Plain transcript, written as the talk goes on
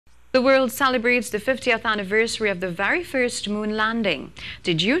The world celebrates the 50th anniversary of the very first moon landing.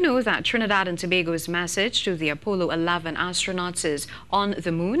 Did you know that Trinidad and Tobago's message to the Apollo 11 astronauts is "On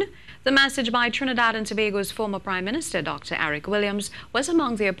the Moon"? The message by Trinidad and Tobago's former Prime Minister, Dr. Eric Williams, was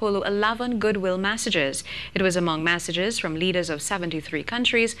among the Apollo 11 goodwill messages. It was among messages from leaders of 73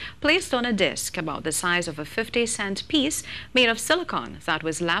 countries placed on a disc about the size of a 50-cent piece made of silicon that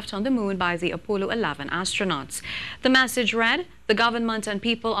was left on the moon by the Apollo 11 astronauts. The message read, "The government and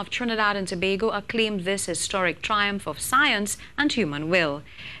people of Trinidad and Tobago acclaim this historic triumph of science and human will."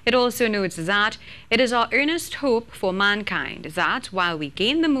 It also notes that it is our earnest hope for mankind that while we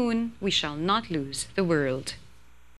gain the moon, we shall not lose the world.